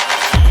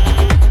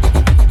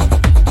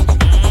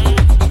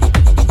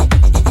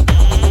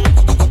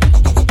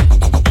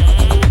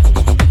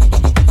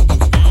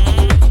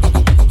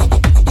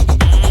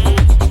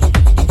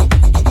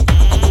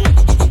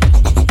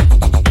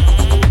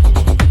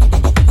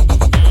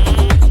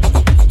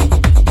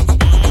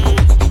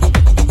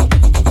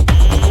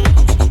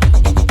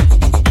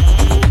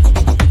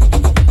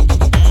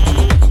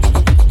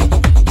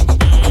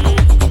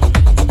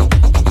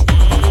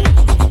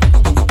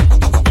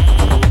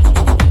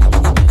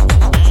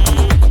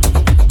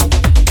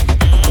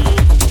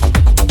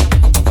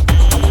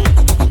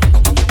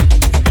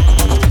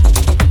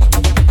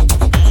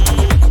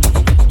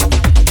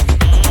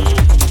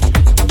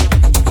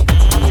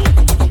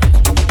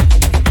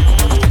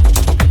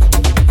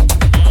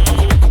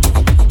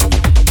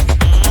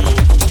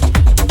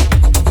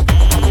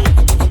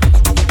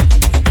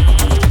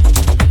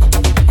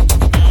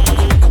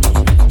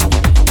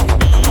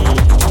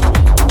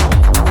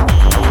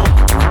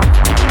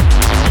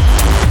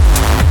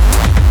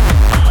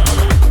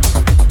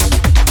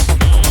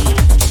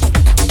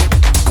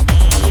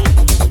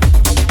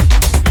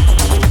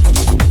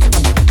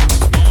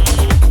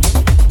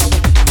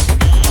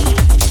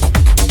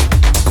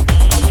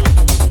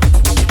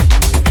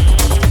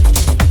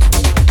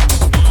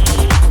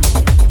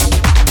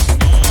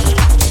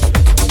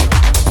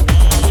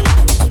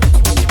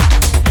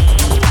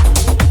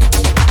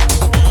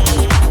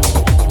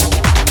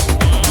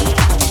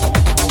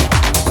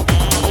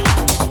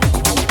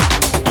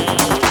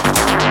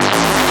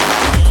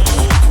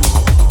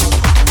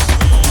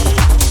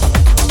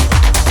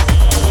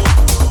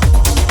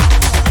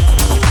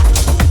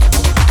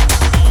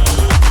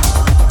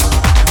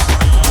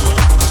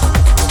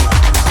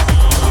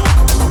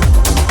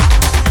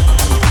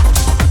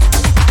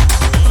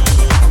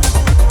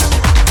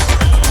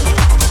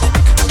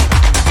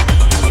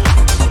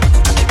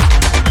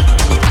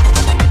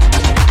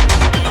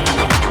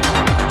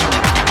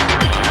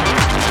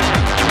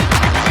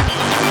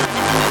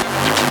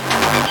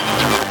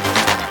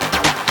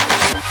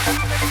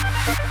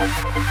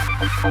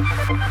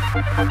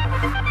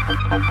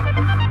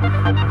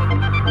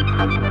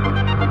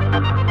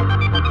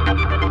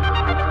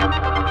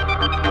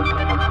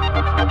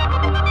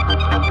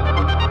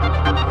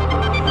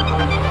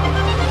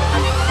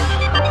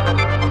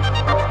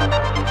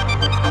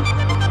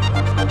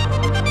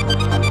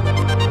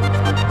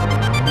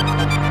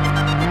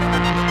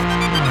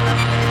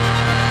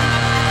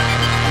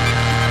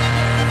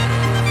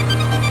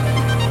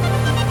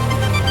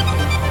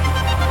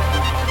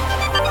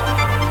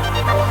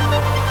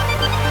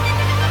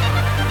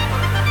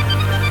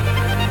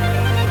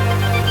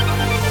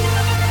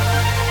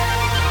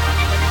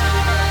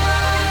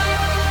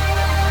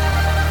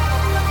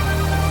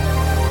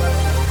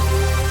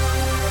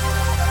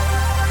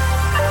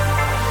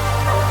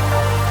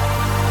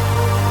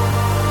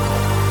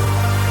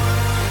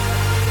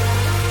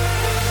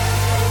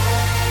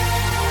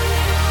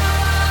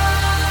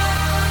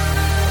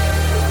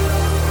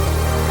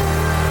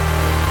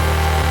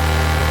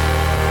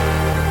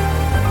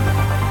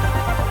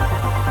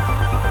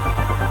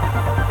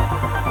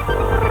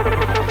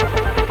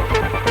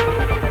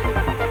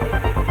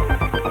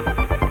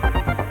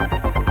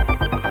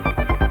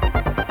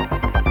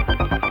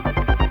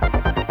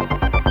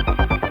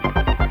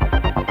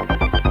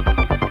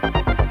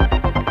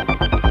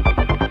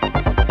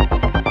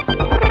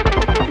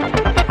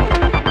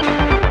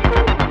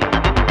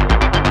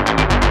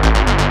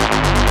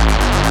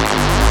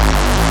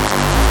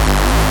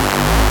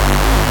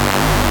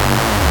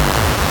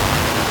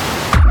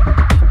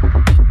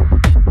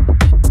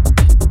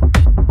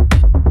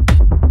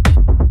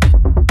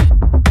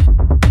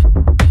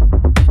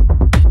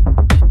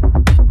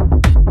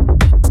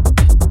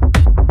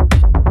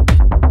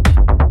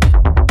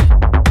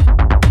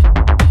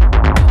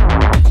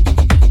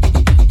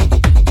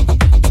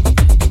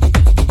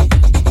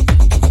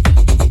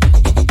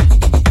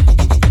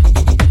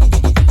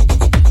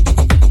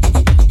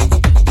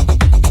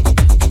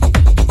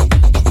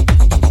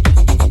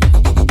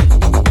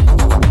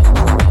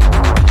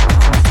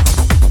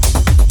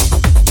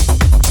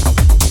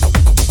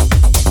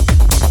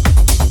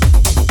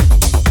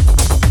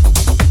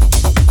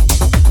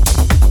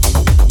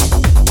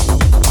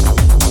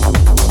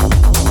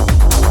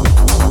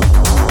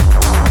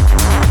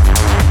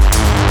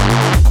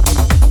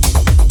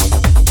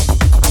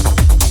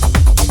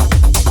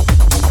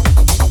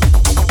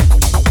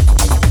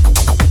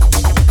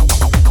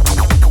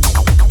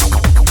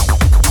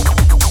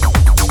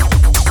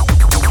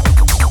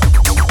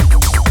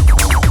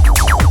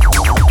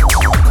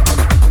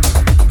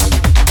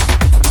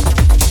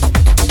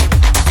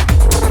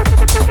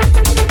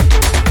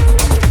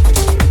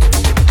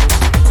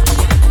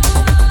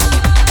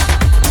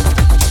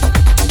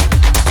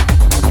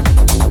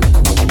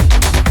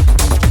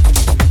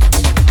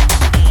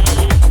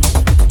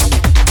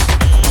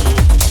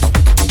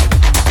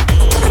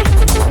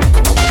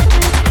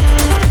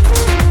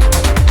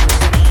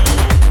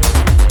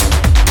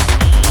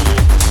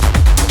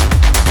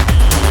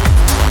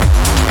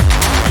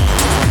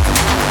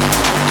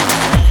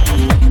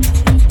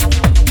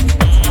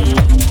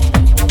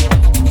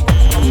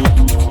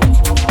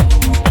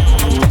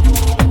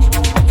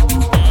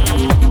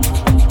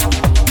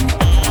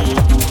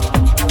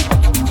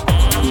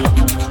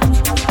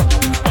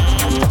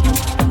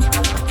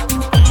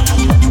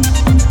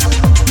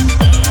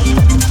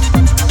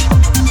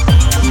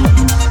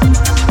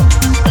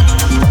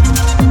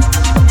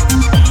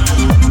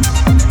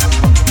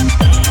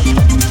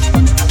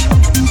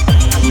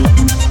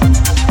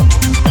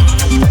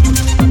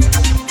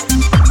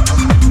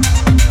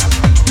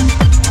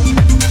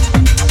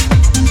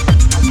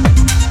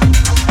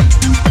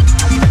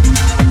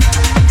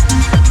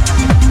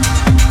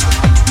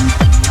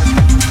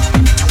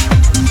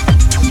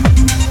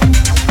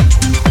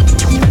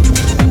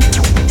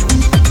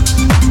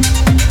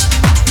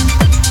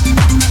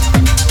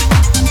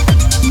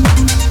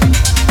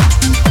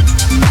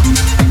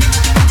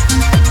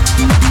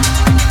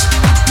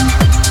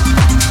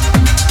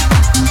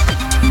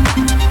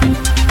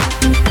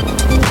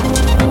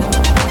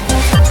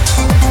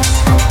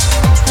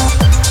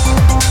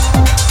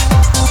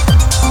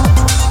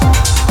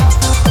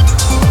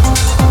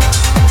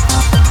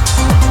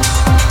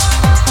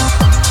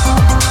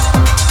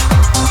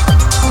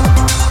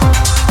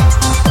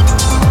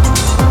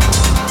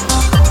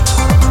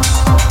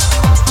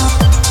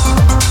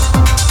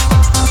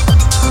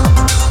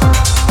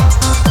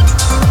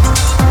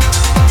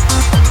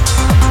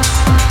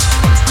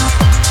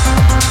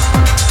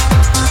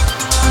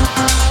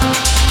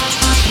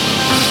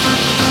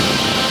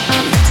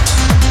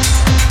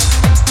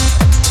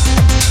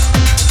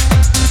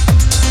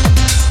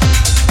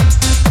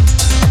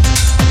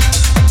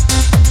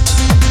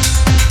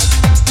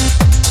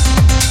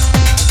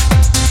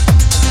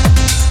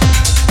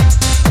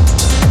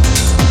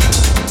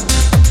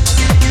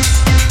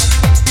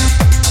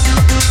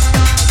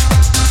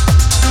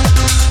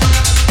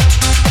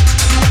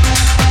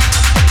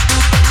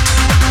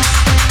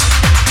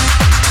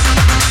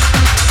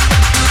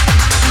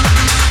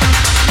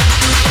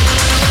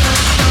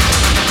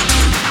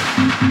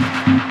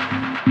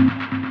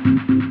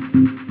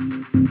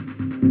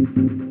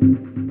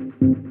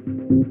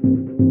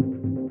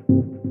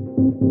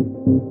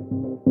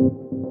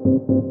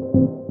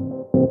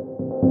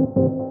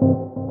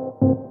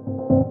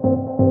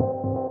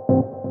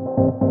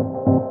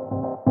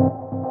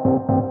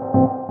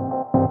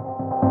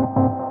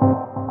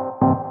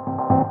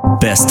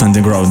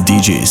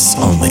 Prodigies,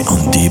 only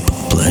on Deep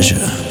Pleasure.